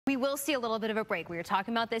We will see a little bit of a break. We were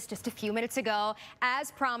talking about this just a few minutes ago.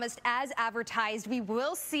 As promised, as advertised, we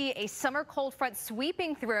will see a summer cold front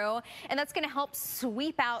sweeping through, and that's going to help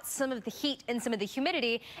sweep out some of the heat and some of the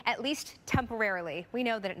humidity, at least temporarily. We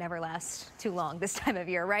know that it never lasts too long this time of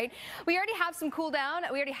year, right? We already have some cool down.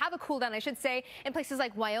 We already have a cool down, I should say, in places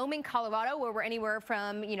like Wyoming, Colorado, where we're anywhere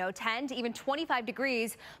from, 10 to even 25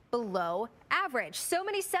 degrees below average. So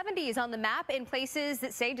many 70s on the map in places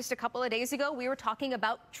that say just a couple of days ago we were talking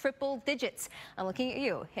about triple digits. I'm looking at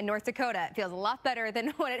you in North Dakota. It feels a lot better than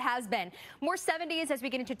what it has been. More 70s as we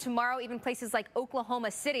get into tomorrow, even places like Oklahoma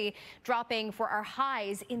City dropping for our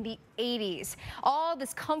highs in the 80s. All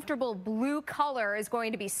this comfortable blue color is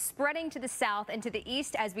going to be spreading to the south and to the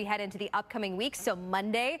east as we head into the upcoming week. So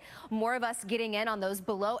Monday, more of us getting in on those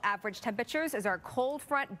below average temperatures as our cold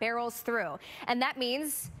front barrels through. And that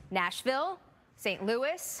means Nashville, St.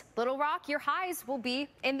 Louis, Little Rock, your highs will be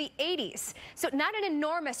in the 80s. So not an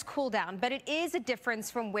enormous cool down, but it is a difference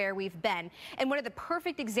from where we've been. And one of the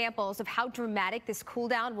perfect examples of how dramatic this cool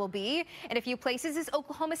down will be in a few places is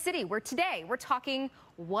Oklahoma City, where today we're talking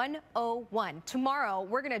 101. Tomorrow,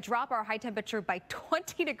 we're going to drop our high temperature by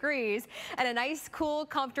 20 degrees and a nice, cool,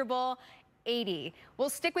 comfortable 80. We'll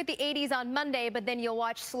stick with the 80s on Monday, but then you'll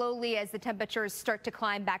watch slowly as the temperatures start to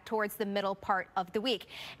climb back towards the middle part of the week.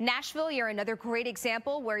 Nashville, you're another great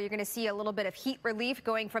example where you're going to see a little bit of heat relief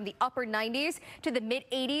going from the upper 90s to the mid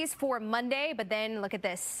 80s for Monday. But then look at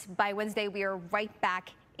this. By Wednesday, we are right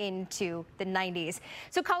back into the 90s.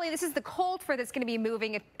 So, Colleen, this is the cold front that's going to be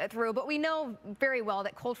moving through, but we know very well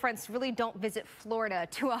that cold fronts really don't visit Florida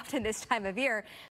too often this time of year.